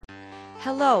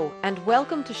Hello, and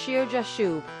welcome to Shir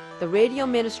Jashub, the radio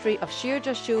ministry of Shir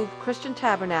Jashub Christian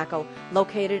Tabernacle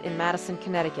located in Madison,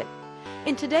 Connecticut.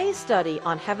 In today's study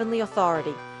on heavenly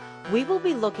authority, we will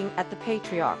be looking at the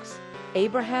patriarchs,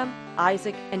 Abraham,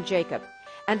 Isaac, and Jacob,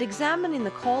 and examining the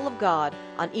call of God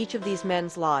on each of these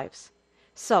men's lives.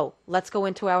 So, let's go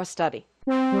into our study.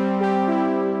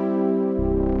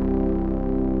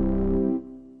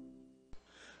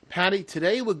 Patty,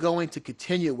 today we're going to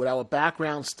continue with our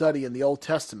background study in the Old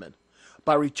Testament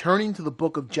by returning to the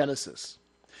book of Genesis.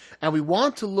 And we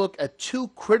want to look at two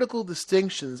critical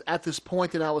distinctions at this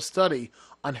point in our study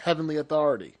on heavenly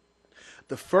authority.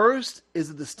 The first is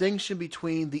the distinction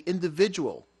between the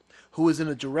individual, who is in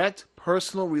a direct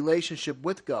personal relationship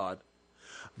with God,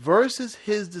 versus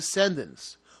his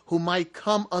descendants, who might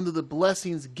come under the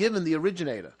blessings given the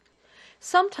originator.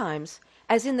 Sometimes,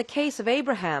 as in the case of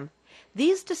Abraham,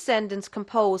 these descendants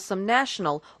compose some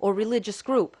national or religious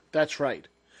group. That's right.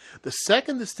 The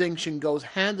second distinction goes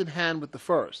hand in hand with the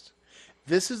first.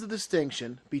 This is the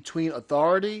distinction between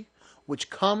authority, which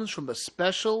comes from the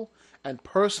special and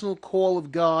personal call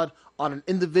of God on an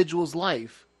individual's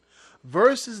life,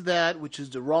 versus that which is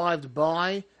derived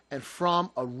by and from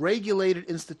a regulated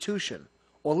institution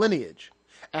or lineage,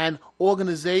 and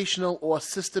organizational or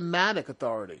systematic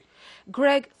authority.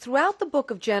 Greg, throughout the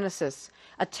book of Genesis,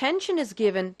 attention is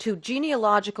given to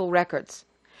genealogical records.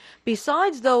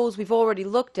 Besides those we've already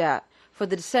looked at for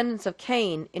the descendants of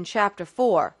Cain in chapter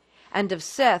 4 and of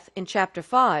Seth in chapter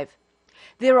 5,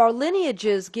 there are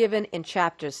lineages given in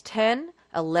chapters 10,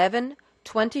 11,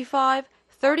 25,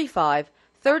 35,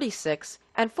 36,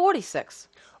 and 46.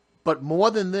 But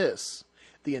more than this,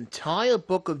 the entire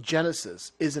book of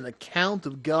Genesis is an account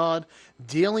of God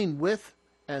dealing with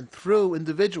and through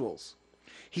individuals.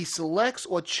 He selects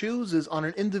or chooses on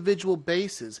an individual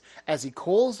basis as he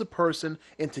calls the person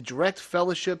into direct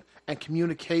fellowship and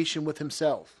communication with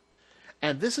himself.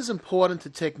 And this is important to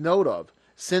take note of,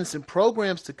 since in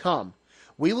programs to come,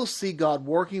 we will see God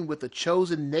working with a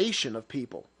chosen nation of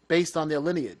people based on their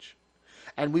lineage.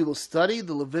 And we will study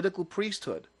the Levitical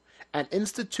priesthood, an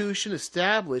institution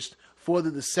established for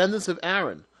the descendants of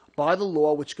Aaron by the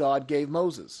law which God gave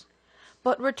Moses.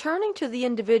 But returning to the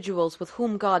individuals with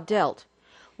whom God dealt,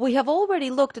 we have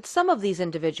already looked at some of these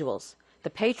individuals, the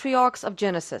patriarchs of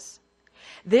Genesis.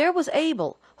 There was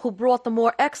Abel, who brought the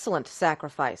more excellent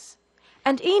sacrifice,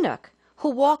 and Enoch, who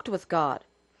walked with God.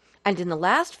 And in the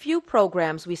last few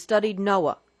programs we studied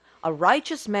Noah, a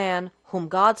righteous man whom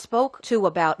God spoke to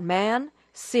about man,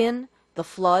 sin, the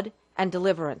flood, and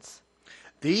deliverance.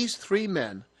 These three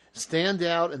men stand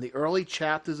out in the early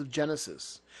chapters of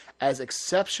Genesis as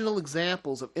exceptional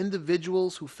examples of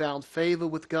individuals who found favor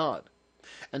with God.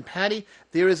 And Patty,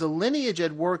 there is a lineage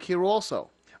at work here also.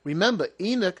 Remember,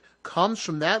 Enoch comes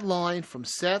from that line from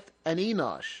Seth and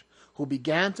Enosh, who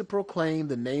began to proclaim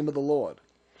the name of the Lord.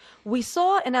 We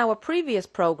saw in our previous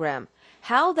program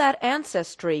how that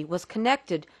ancestry was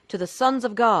connected to the sons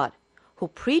of God, who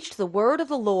preached the word of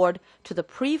the Lord to the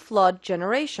pre-flood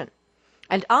generation.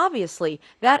 And obviously,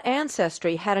 that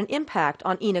ancestry had an impact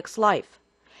on Enoch's life.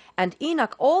 And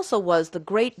Enoch also was the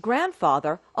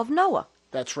great-grandfather of Noah.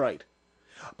 That's right.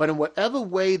 But in whatever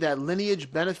way that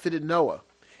lineage benefited Noah,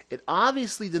 it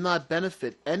obviously did not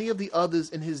benefit any of the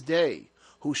others in his day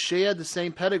who shared the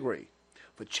same pedigree.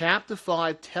 For chapter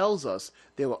 5 tells us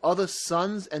there were other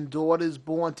sons and daughters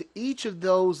born to each of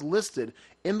those listed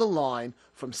in the line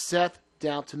from Seth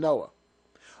down to Noah.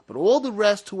 But all the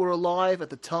rest who were alive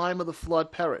at the time of the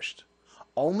flood perished.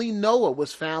 Only Noah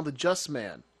was found a just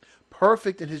man,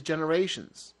 perfect in his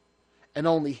generations, and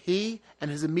only he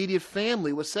and his immediate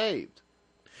family were saved.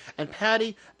 And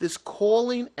Patty, this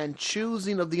calling and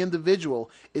choosing of the individual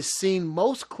is seen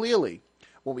most clearly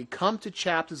when we come to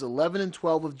chapters 11 and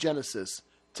 12 of Genesis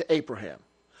to Abraham,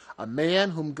 a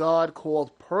man whom God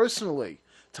called personally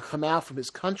to come out from his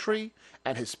country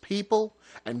and his people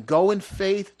and go in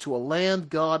faith to a land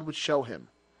God would show him.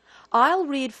 I'll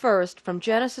read first from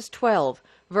Genesis 12,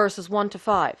 verses 1 to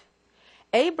 5.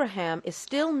 Abraham is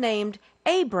still named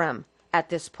Abram at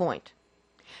this point.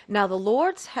 Now the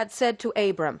Lord had said to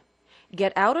Abram,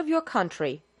 "Get out of your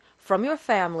country, from your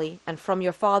family, and from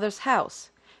your father's house,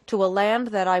 to a land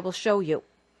that I will show you.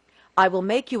 I will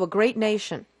make you a great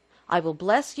nation. I will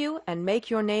bless you and make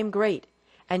your name great,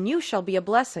 and you shall be a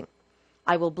blessing.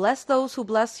 I will bless those who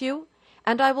bless you,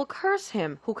 and I will curse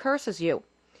him who curses you.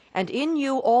 And in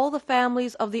you all the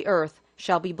families of the earth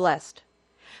shall be blessed."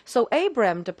 So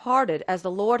Abram departed as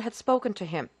the Lord had spoken to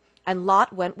him, and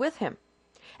Lot went with him.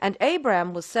 And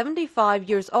Abram was 75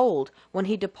 years old when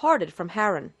he departed from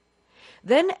Haran.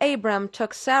 Then Abram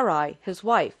took Sarai his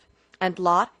wife, and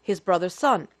Lot his brother's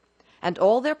son, and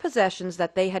all their possessions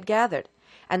that they had gathered,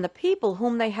 and the people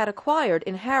whom they had acquired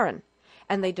in Haran,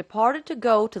 and they departed to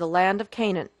go to the land of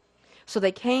Canaan. So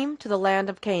they came to the land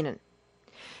of Canaan.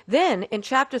 Then in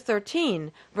chapter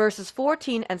 13, verses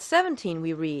 14 and 17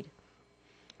 we read,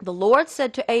 "The Lord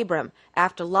said to Abram,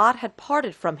 after Lot had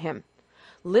parted from him,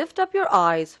 Lift up your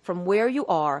eyes from where you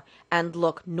are, and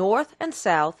look north and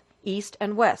south, east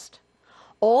and west.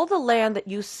 All the land that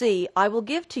you see I will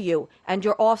give to you and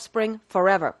your offspring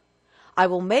forever. I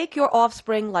will make your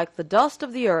offspring like the dust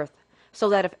of the earth, so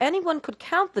that if anyone could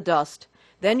count the dust,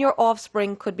 then your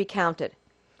offspring could be counted.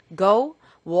 Go,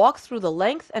 walk through the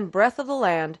length and breadth of the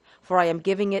land, for I am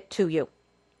giving it to you."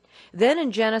 Then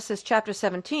in Genesis chapter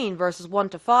 17, verses 1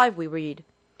 to 5, we read,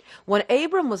 "When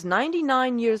Abram was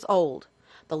 99 years old,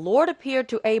 the Lord appeared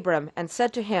to Abram and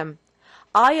said to him,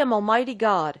 I am Almighty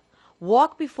God.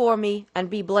 Walk before me and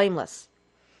be blameless.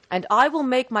 And I will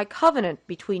make my covenant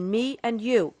between me and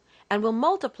you, and will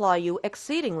multiply you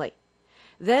exceedingly.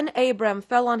 Then Abram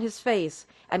fell on his face,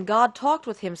 and God talked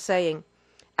with him, saying,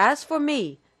 As for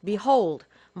me, behold,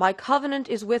 my covenant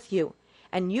is with you,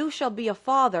 and you shall be a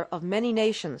father of many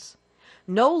nations.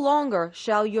 No longer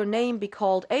shall your name be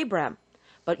called Abram,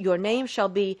 but your name shall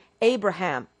be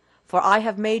Abraham, for I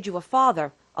have made you a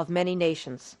father of many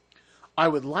nations." I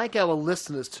would like our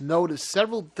listeners to notice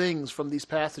several things from these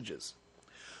passages.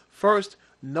 First,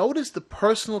 notice the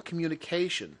personal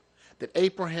communication that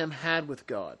Abraham had with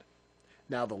God.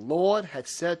 Now the Lord had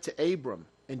said to Abram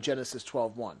in Genesis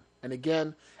 12:1, and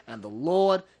again, and the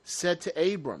Lord said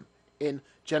to Abram in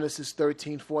Genesis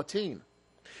 13:14.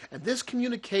 And this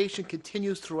communication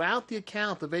continues throughout the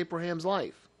account of Abraham's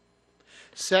life.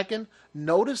 Second,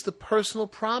 notice the personal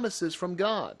promises from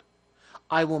God.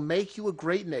 I will make you a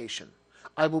great nation.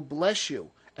 I will bless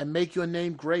you and make your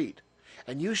name great,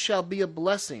 and you shall be a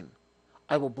blessing.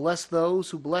 I will bless those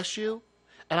who bless you,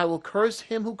 and I will curse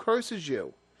him who curses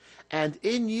you. And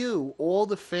in you all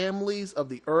the families of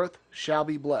the earth shall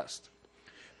be blessed.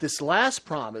 This last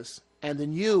promise, and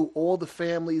in you all the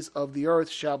families of the earth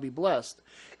shall be blessed,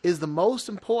 is the most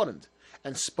important,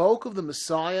 and spoke of the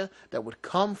Messiah that would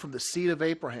come from the seed of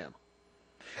Abraham.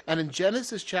 And in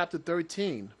Genesis chapter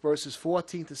 13, verses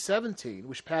 14 to 17,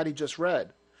 which Patty just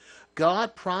read,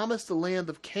 God promised the land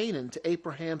of Canaan to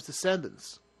Abraham's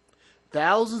descendants.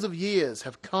 Thousands of years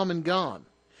have come and gone,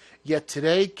 yet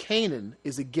today Canaan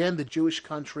is again the Jewish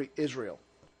country Israel.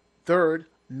 Third,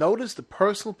 notice the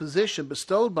personal position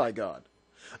bestowed by God.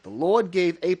 The Lord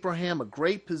gave Abraham a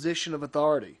great position of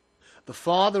authority, the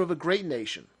father of a great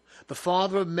nation, the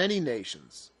father of many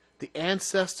nations, the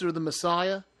ancestor of the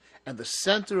Messiah, and the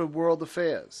center of world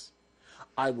affairs.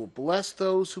 I will bless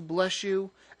those who bless you,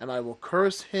 and I will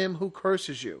curse him who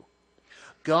curses you.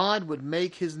 God would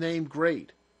make his name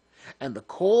great, and the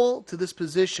call to this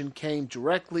position came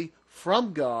directly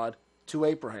from God to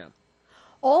Abraham.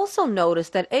 Also notice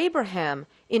that Abraham,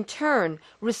 in turn,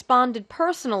 responded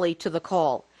personally to the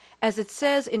call, as it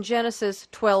says in Genesis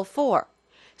 12:4.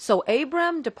 So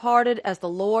Abram departed as the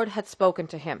Lord had spoken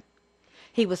to him.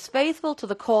 He was faithful to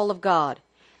the call of God,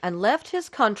 and left his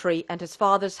country and his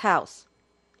father's house.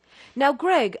 Now,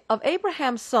 Greg, of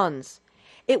Abraham's sons,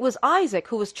 it was Isaac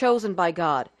who was chosen by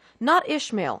God, not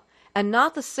Ishmael, and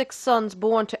not the 6 sons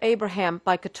born to Abraham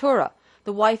by Keturah,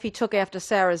 the wife he took after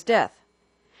Sarah's death.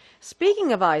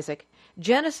 Speaking of Isaac,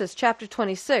 Genesis chapter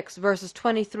 26, verses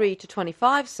 23 to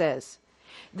 25 says,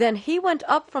 Then he went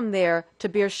up from there to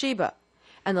Beersheba,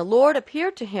 and the Lord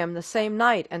appeared to him the same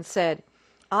night, and said,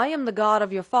 I am the God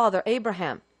of your father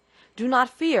Abraham. Do not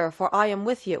fear, for I am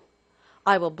with you.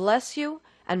 I will bless you,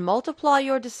 and multiply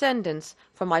your descendants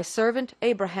for my servant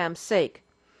Abraham's sake.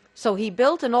 So he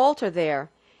built an altar there,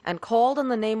 and called on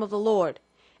the name of the Lord,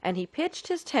 and he pitched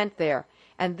his tent there,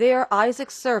 and there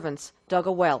Isaac's servants dug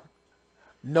a well.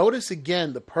 Notice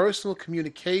again the personal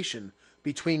communication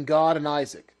between God and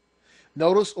Isaac.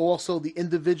 Notice also the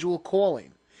individual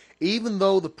calling, even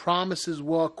though the promises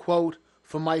were, quote,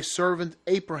 for my servant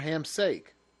Abraham's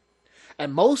sake.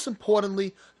 And most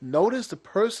importantly, notice the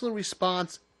personal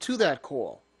response to that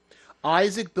call.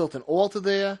 Isaac built an altar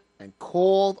there and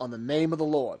called on the name of the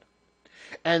Lord.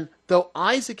 And though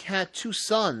Isaac had 2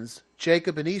 sons,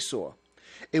 Jacob and Esau,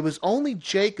 it was only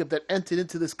Jacob that entered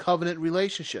into this covenant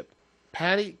relationship.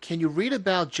 Patty, can you read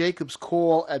about Jacob's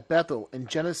call at Bethel in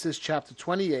Genesis chapter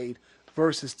 28,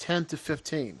 verses 10 to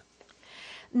 15?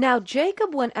 Now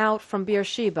Jacob went out from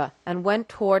Beersheba and went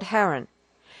toward Haran.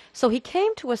 So he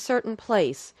came to a certain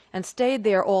place and stayed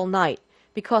there all night,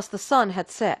 because the sun had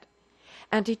set.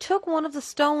 And he took one of the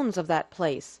stones of that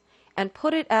place, and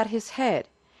put it at his head,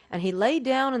 and he lay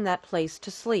down in that place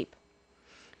to sleep.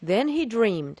 Then he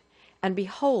dreamed, and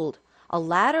behold, a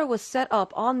ladder was set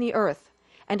up on the earth,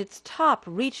 and its top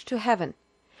reached to heaven,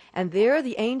 and there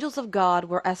the angels of God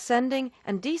were ascending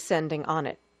and descending on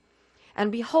it.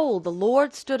 And behold, the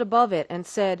Lord stood above it, and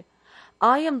said,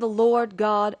 I am the Lord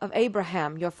God of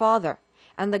Abraham your father,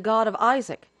 and the God of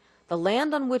Isaac. The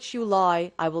land on which you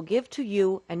lie I will give to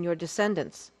you and your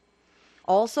descendants.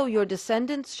 Also your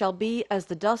descendants shall be as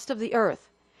the dust of the earth.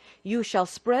 You shall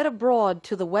spread abroad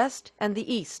to the west and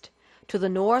the east, to the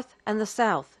north and the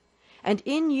south. And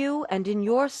in you and in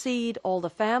your seed all the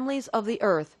families of the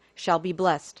earth shall be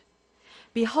blessed.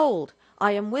 Behold,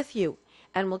 I am with you,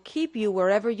 and will keep you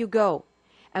wherever you go,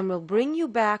 and will bring you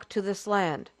back to this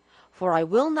land. For I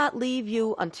will not leave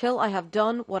you until I have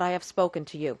done what I have spoken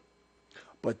to you.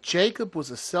 But Jacob was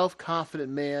a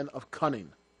self-confident man of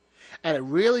cunning, and it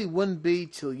really wouldn't be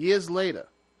till years later,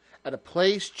 at a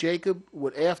place Jacob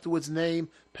would afterwards name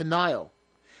Peniel,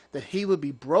 that he would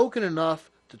be broken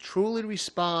enough to truly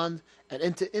respond and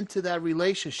enter into that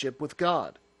relationship with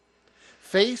God.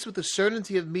 Faced with the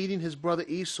certainty of meeting his brother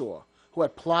Esau, who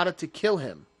had plotted to kill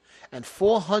him, and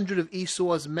 400 of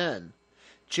Esau's men,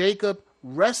 Jacob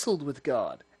wrestled with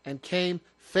God and came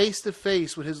face to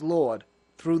face with his Lord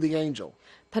through the angel.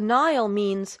 Peniel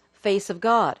means face of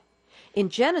God. In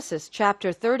Genesis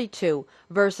chapter 32,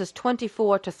 verses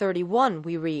 24 to 31,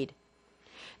 we read,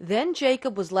 Then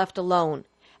Jacob was left alone,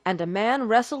 and a man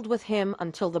wrestled with him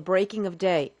until the breaking of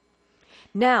day.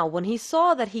 Now when he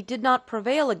saw that he did not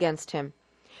prevail against him,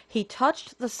 he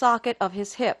touched the socket of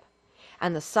his hip,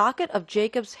 and the socket of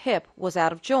Jacob's hip was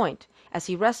out of joint, as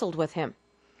he wrestled with him.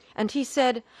 And he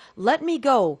said, Let me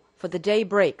go, for the day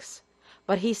breaks.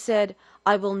 But he said,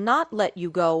 I will not let you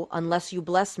go unless you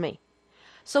bless me.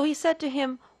 So he said to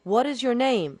him, What is your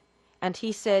name? And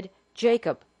he said,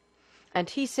 Jacob. And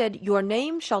he said, Your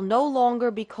name shall no longer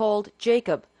be called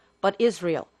Jacob, but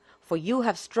Israel, for you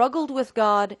have struggled with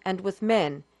God and with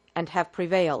men, and have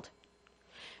prevailed.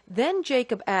 Then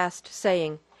Jacob asked,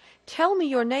 saying, Tell me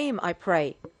your name, I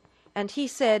pray. And he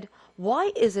said,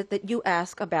 Why is it that you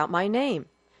ask about my name?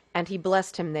 And he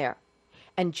blessed him there.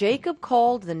 And Jacob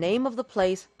called the name of the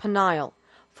place Peniel,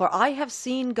 for I have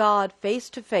seen God face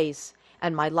to face,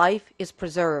 and my life is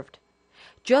preserved.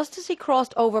 Just as he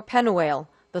crossed over Penuel,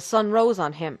 the sun rose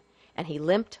on him, and he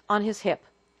limped on his hip.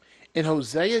 In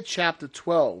Hosea chapter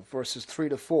 12, verses 3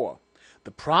 to 4,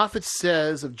 the prophet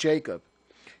says of Jacob,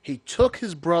 He took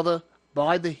his brother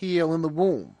by the heel in the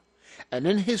womb, and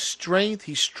in his strength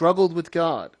he struggled with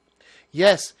God.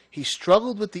 Yes, he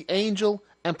struggled with the angel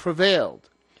and prevailed.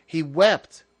 He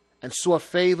wept and saw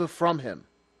favor from him.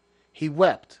 He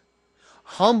wept.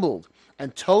 Humbled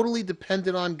and totally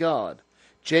dependent on God,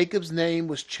 Jacob's name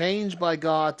was changed by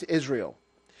God to Israel.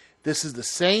 This is the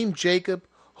same Jacob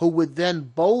who would then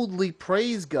boldly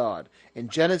praise God in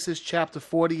Genesis chapter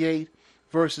 48,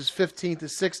 verses 15 to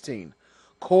 16,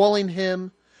 calling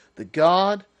him the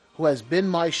God who has been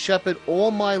my shepherd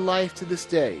all my life to this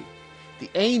day, the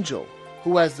angel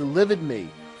who has delivered me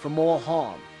from all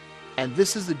harm. And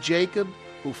this is the Jacob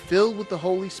who, filled with the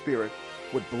Holy Spirit,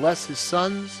 would bless his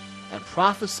sons and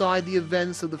prophesy the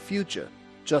events of the future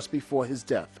just before his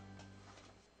death.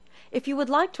 If you would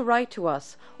like to write to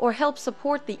us or help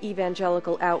support the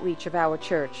evangelical outreach of our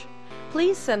church,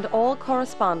 please send all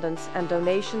correspondence and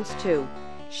donations to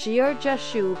Shear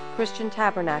Jashub Christian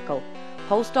Tabernacle,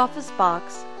 Post Office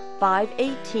Box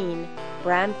 518,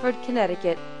 Branford,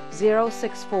 Connecticut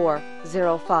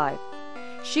 06405.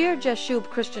 Shear Jashub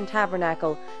Christian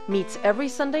Tabernacle meets every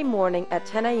Sunday morning at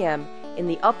 10 a.m. in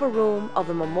the upper room of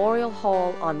the Memorial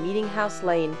Hall on Meeting House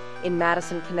Lane in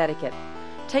Madison, Connecticut.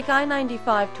 Take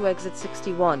I-95 to exit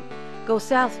 61. Go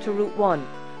south to Route 1.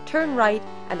 Turn right,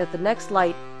 and at the next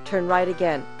light, turn right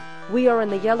again. We are in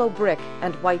the yellow brick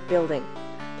and white building.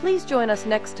 Please join us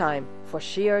next time for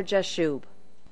Shear Jashub.